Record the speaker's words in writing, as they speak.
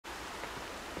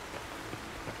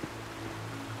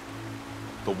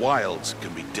The wilds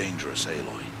can be dangerous,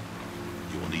 Aloy.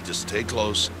 You will need to stay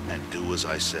close and do as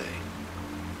I say.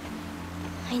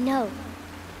 I know.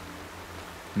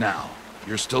 Now,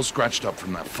 you're still scratched up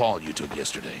from that fall you took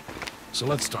yesterday. So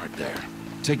let's start there.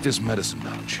 Take this medicine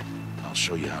pouch. I'll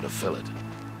show you how to fill it.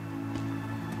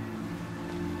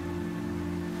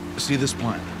 See this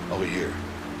plant over here?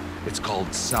 It's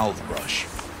called salvebrush.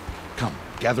 Come,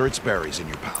 gather its berries in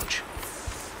your pouch.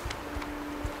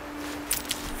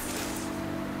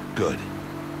 Good.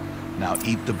 Now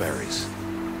eat the berries.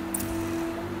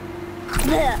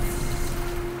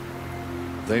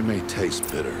 They may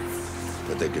taste bitter,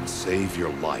 but they can save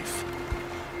your life.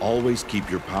 Always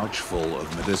keep your pouch full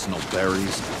of medicinal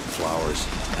berries, flowers,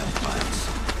 and plants.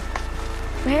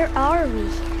 Where are we?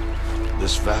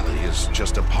 This valley is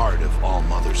just a part of All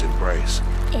Mother's embrace.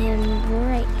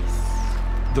 Embrace.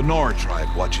 The Nora tribe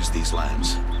watches these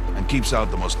lands and keeps out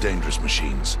the most dangerous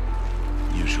machines.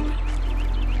 Usually.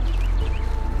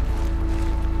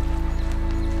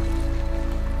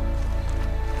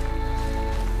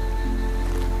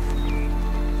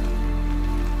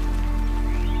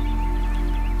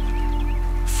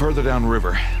 Further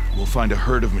downriver, we'll find a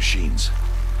herd of machines,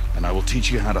 and I will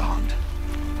teach you how to hunt.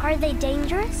 Are they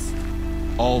dangerous?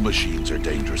 All machines are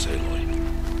dangerous,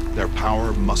 Aloy. Their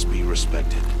power must be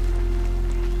respected.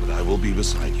 But I will be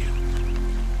beside you.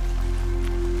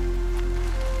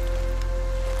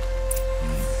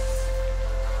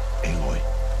 Aloy,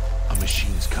 a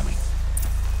machine's coming.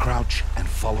 Crouch and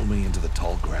follow me into the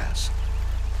tall grass.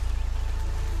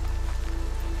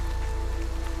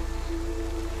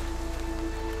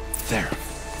 There.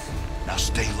 Now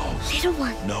stay low. Little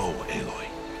one. No, Aloy.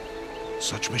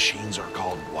 Such machines are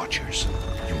called watchers.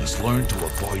 You must learn to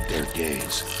avoid their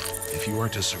gaze if you are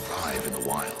to survive in the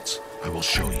wilds. I will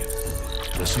show you.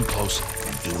 Listen close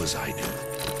and do as I do.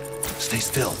 Stay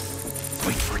still.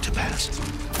 Wait for it to pass.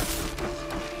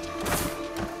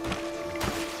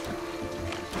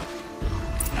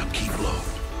 Now keep low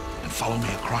and follow me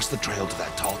across the trail to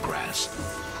that tall grass.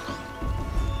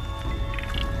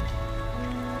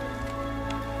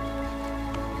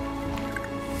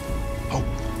 Oh,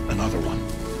 another one.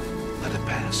 Let it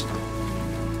pass.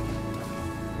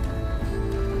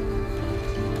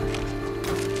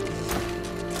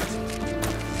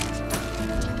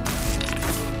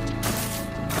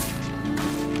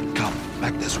 Come,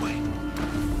 back this way.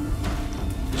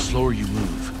 The slower you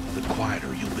move, the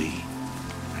quieter you'll be.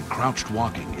 And crouched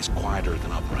walking is quieter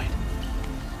than upright.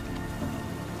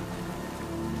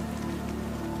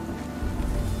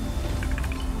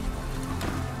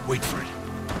 Wait for it.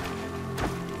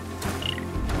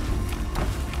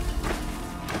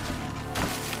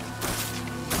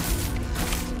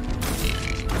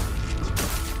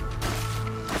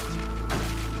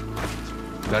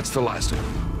 That's the last of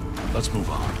them. Let's move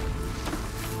on.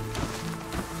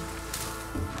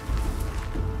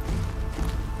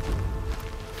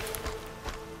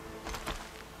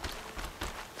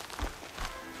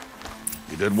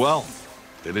 You did well.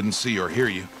 They didn't see or hear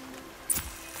you.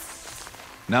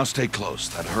 Now stay close.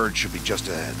 That herd should be just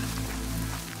ahead.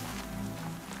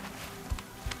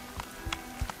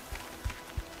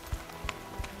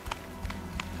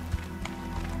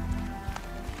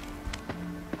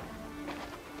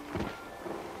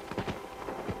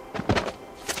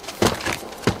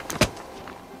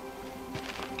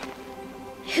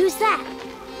 Who's that?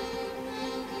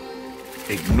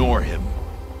 Ignore him.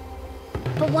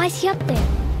 But why's he up there?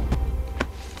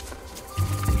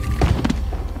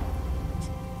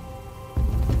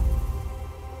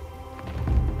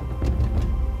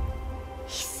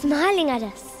 He's smiling at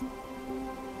us.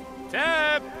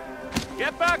 Teb!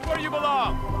 Get back where you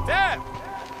belong! Teb!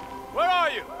 Where are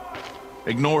you?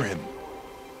 Ignore him.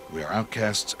 We are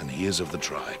outcasts and he is of the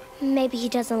tribe. Maybe he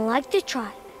doesn't like the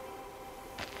tribe.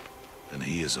 And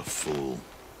he is a fool.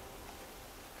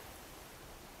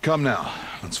 Come now,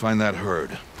 let's find that herd.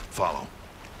 Follow.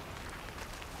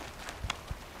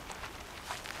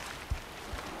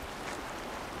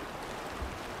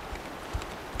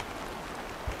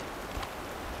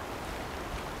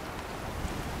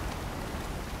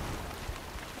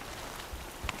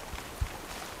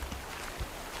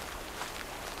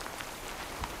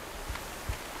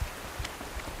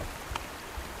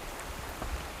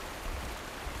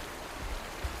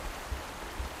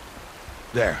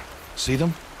 There. See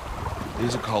them?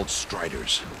 These are called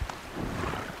striders.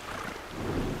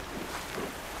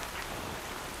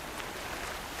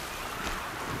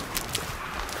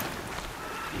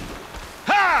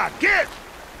 Ha! Get!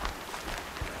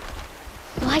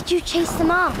 Why'd you chase them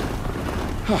off?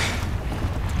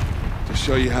 To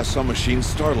show you how some machines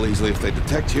startle easily if they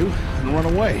detect you and run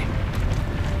away.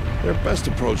 They're best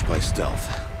approached by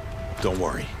stealth. Don't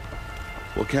worry.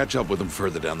 We'll catch up with them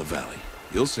further down the valley.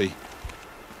 You'll see.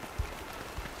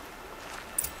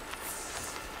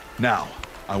 Now,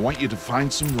 I want you to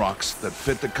find some rocks that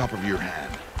fit the cup of your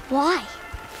hand. Why?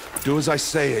 Do as I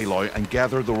say, Aloy, and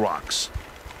gather the rocks.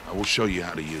 I will show you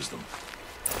how to use them.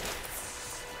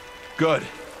 Good.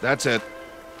 That's it.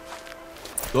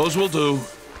 Those will do.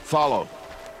 Follow.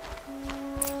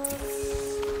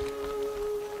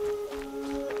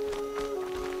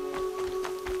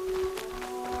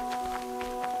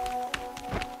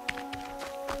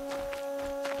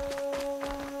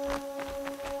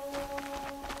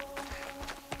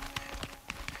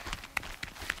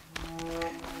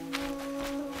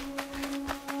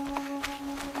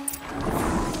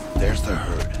 There's the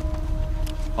herd.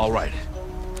 All right.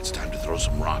 It's time to throw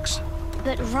some rocks.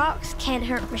 But rocks can't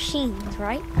hurt machines,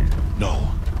 right? No,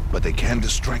 but they can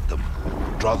distract them.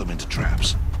 Draw them into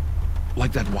traps.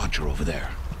 Like that watcher over there.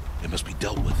 It must be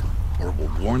dealt with, or it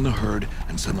will warn the herd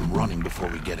and send them running before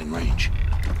we get in range.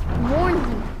 Warn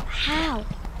them? How?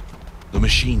 The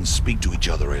machines speak to each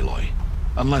other, Aloy.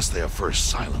 Unless they are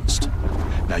first silenced.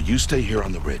 Now you stay here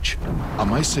on the ridge. On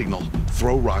my signal,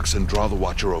 throw rocks and draw the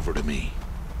watcher over to me.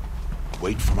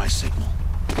 Wait for my signal.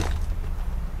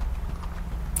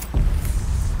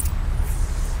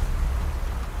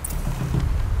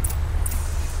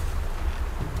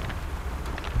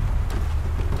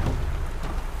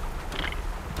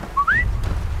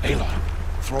 Aloy,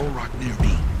 throw a rock near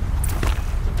me.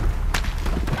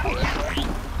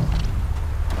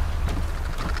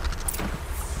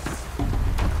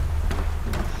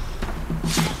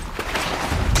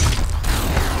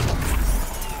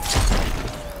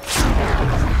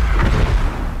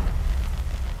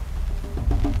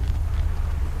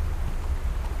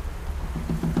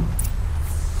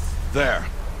 There.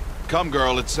 Come,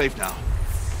 girl, it's safe now.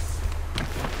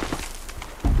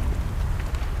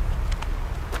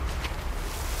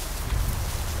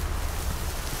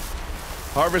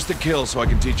 Harvest the kill so I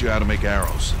can teach you how to make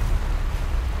arrows.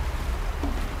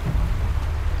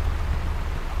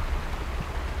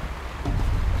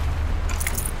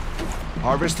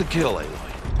 Harvest the kill,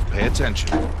 Aloy. Pay attention.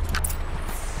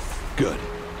 Good.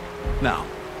 Now,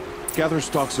 gather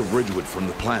stalks of ridgewood from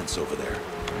the plants over there.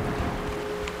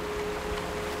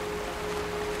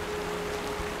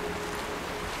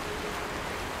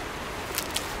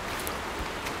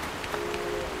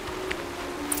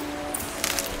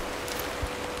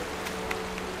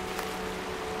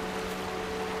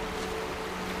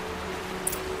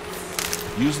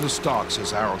 Use the stalks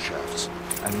as arrow shafts,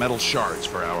 and metal shards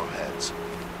for arrowheads.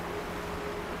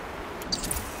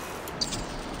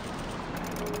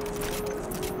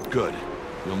 Good.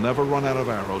 You'll never run out of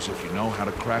arrows if you know how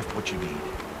to craft what you need.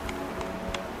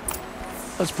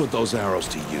 Let's put those arrows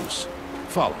to use.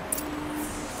 Follow.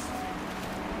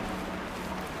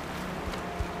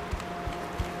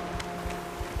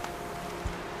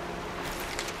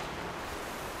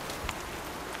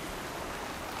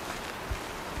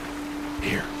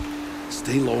 Here,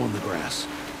 stay low in the grass,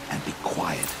 and be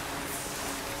quiet.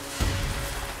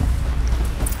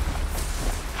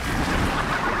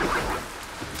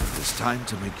 It's time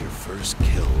to make your first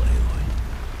kill, Aloy.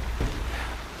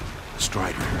 The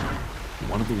Strider,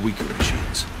 one of the weaker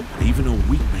machines. But even a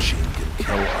weak machine can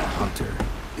kill a hunter,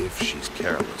 if she's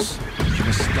careless. You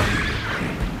must study it,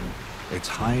 prey. Its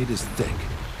hide is thick,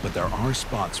 but there are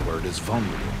spots where it is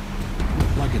vulnerable,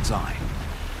 like its eye.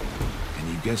 Can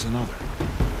you guess another?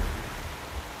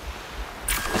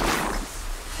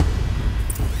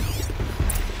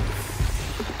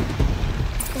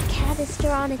 The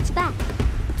canister on its back.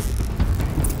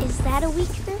 Is that a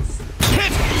weakness?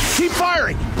 Hit! Keep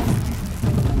firing!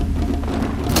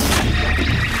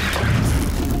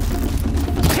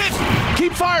 Hit!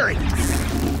 Keep firing!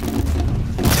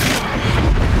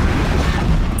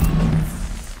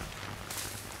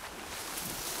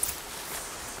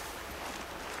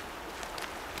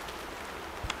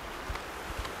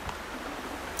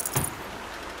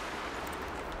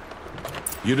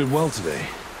 You did well today,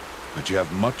 but you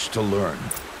have much to learn.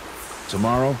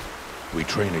 Tomorrow, we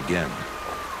train again.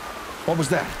 What was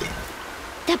that?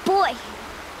 That boy!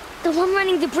 The one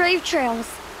running the brave trails.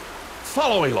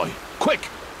 Follow, Aloy! Quick!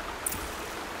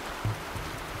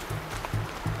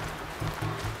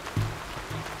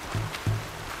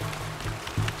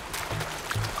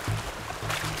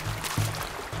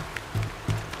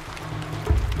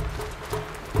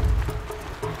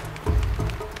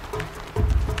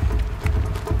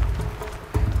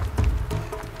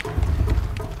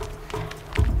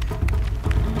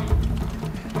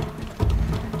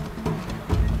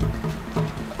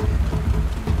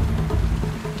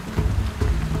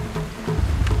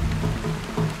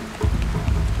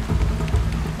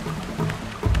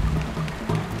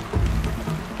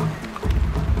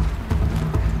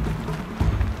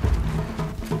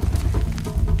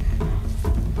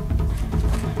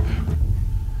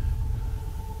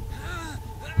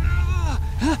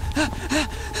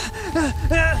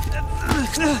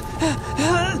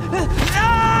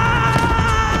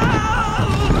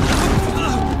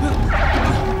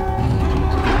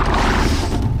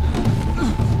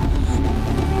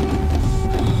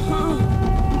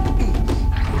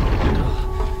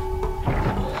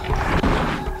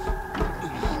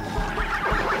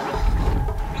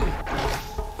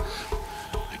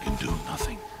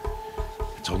 nothing.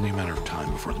 It's only a matter of time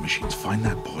before the machines find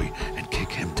that boy and kick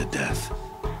him to death.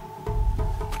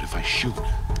 But if I shoot,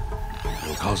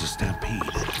 it'll cause a stampede,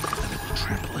 and then it will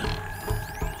trample him.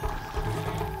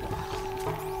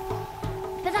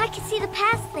 But I can see the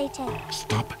paths they take.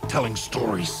 Stop telling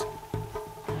stories.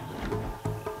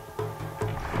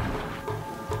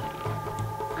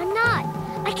 I'm not.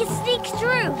 I can sneak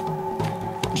through.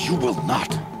 You will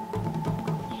not.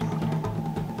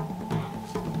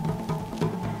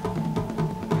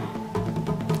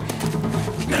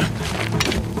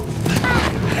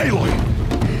 Aloy!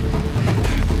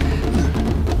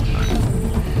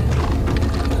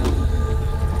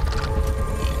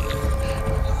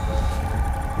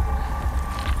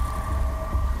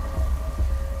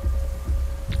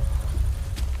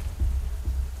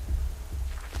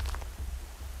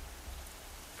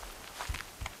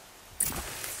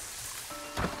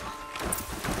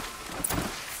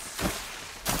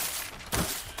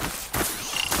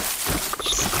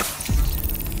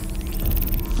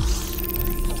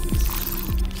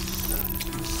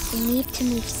 I need to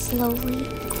move slowly,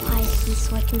 quietly,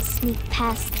 so I can sneak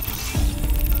past them.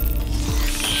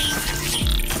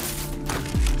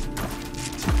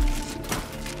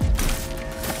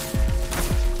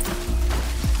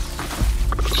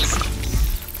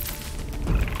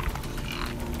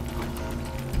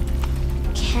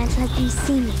 Can't let them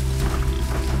see me.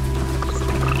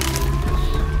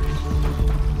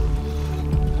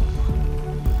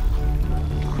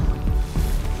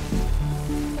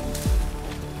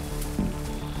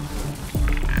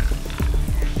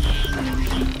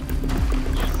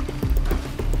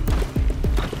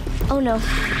 Oh no,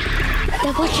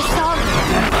 the butcher saw me.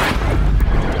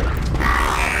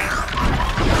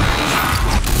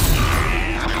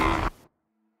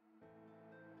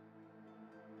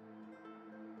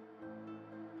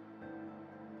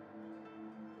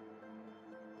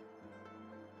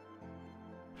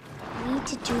 I need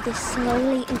to do this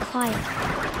slowly and quietly.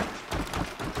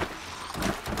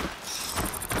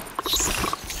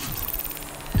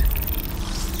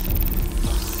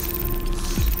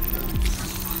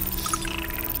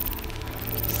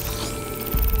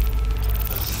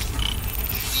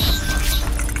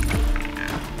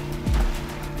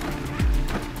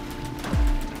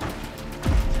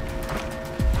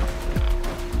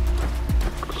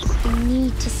 I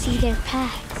need to see their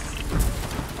paths.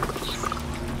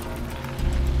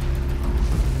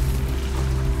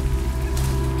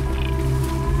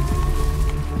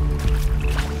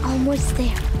 Almost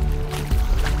there.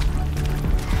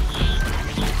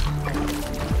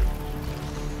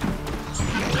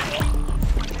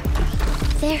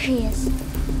 There he is.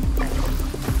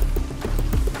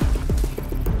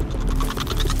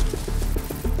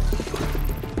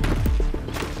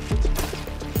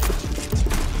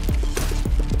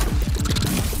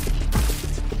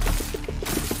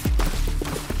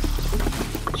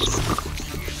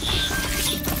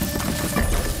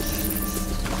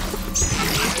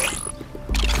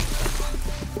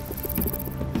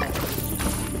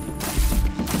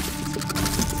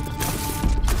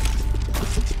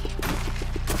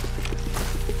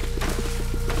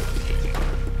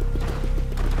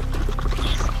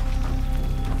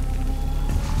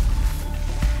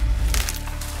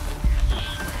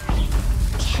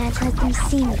 Can't let them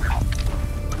see me.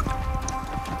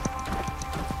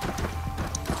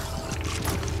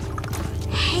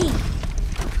 Hey!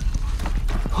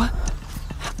 What?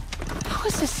 How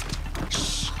is this?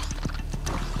 Shh.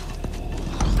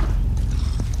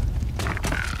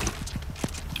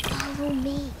 Follow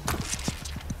me.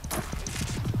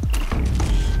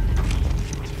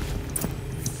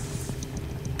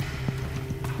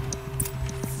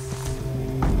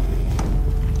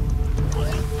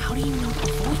 How do you know to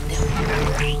avoid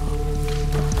them?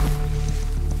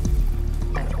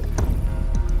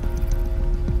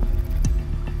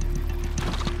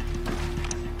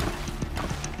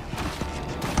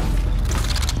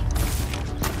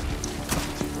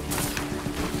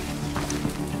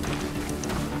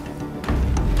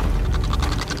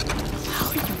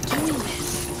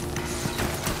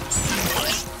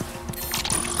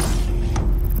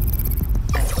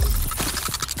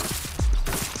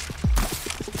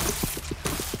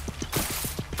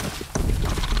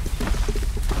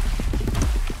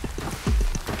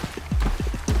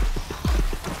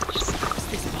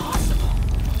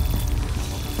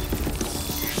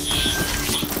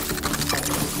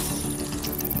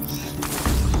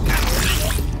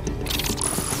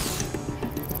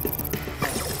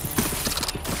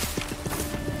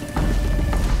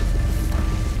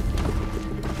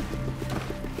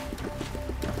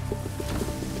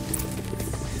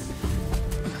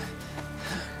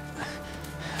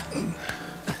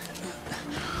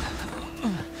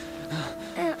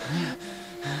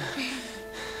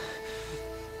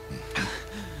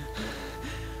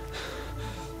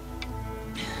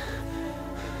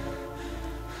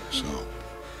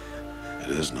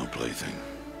 is no plaything.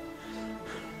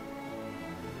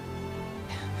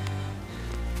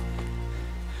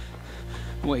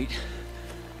 Wait.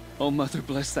 Oh, Mother,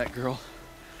 bless that girl.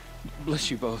 Bless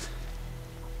you both.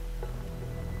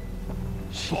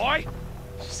 Boy!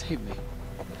 She saved me.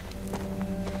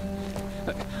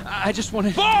 I just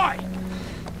wanted... Boy!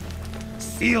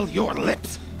 Seal your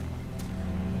lips.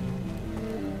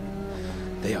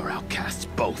 They are outcasts,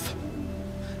 both.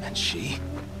 And she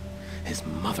is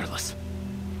motherless.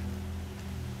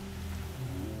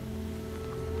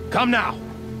 Come now.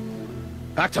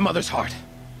 Back to Mother's heart.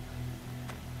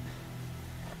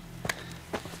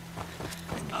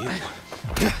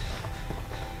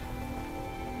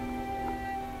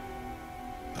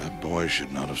 That boy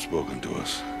should not have spoken to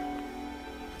us.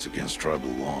 It's against tribal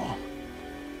law.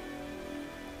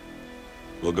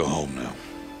 We'll go home now.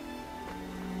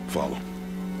 Follow.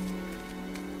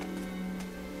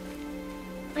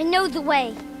 I know the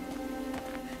way.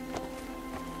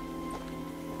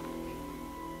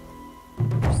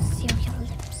 Seal your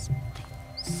lips, boy.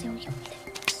 Seal your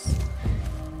lips.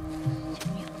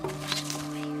 Seal your lips,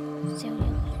 boy. Seal your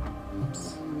lips.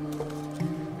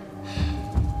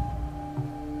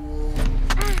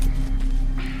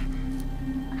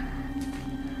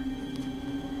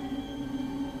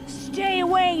 Stay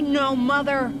away, no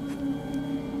mother.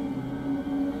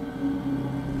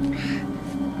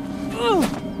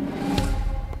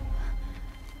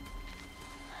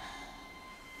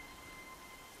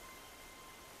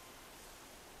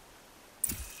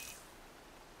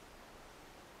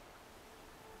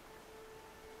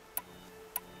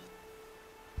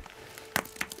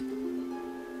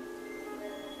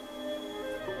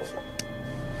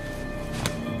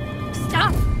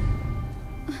 Stop!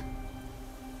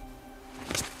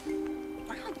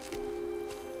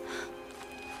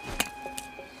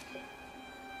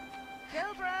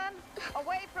 Children,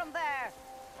 away from there.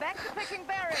 Back to picking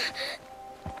berries.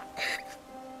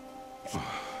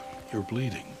 You're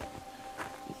bleeding.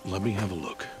 Let me have a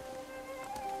look.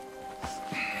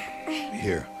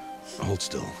 Here, hold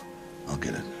still. I'll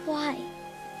get it. Why?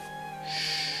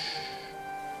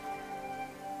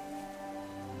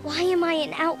 Why am I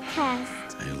an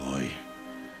outcast? Aloy,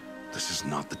 this is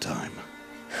not the time.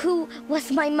 Who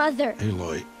was my mother?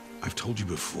 Aloy, I've told you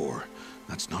before,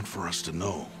 that's not for us to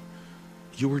know.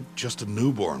 You were just a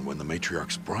newborn when the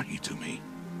matriarchs brought you to me.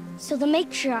 So the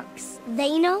matriarchs,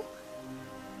 they know?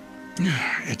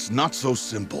 It's not so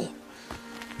simple.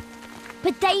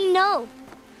 But they know.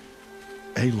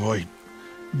 Aloy,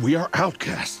 we are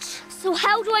outcasts. So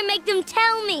how do I make them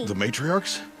tell me? The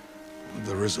matriarchs?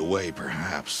 There is a way,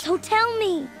 perhaps. So tell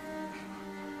me.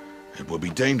 It would be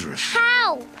dangerous.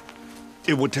 How?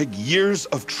 It would take years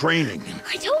of training.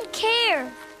 I don't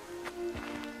care.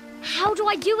 How do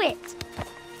I do it?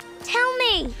 Tell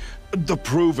me. The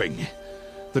proving.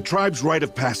 The tribe's rite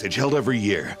of passage held every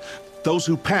year. Those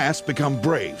who pass become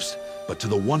braves. But to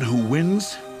the one who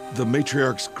wins, the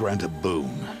matriarchs grant a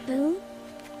boon. A boon?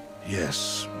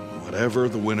 Yes, whatever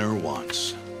the winner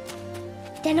wants.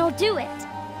 Then I'll do it.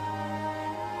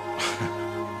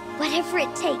 Whatever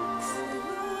it takes.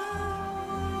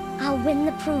 I'll win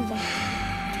the proving.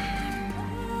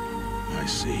 I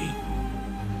see.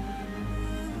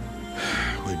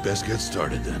 We'd best get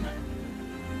started then.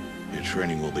 Your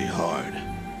training will be hard.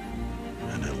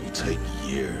 And it'll take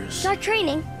years. Start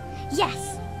training?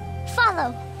 Yes.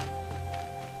 Follow.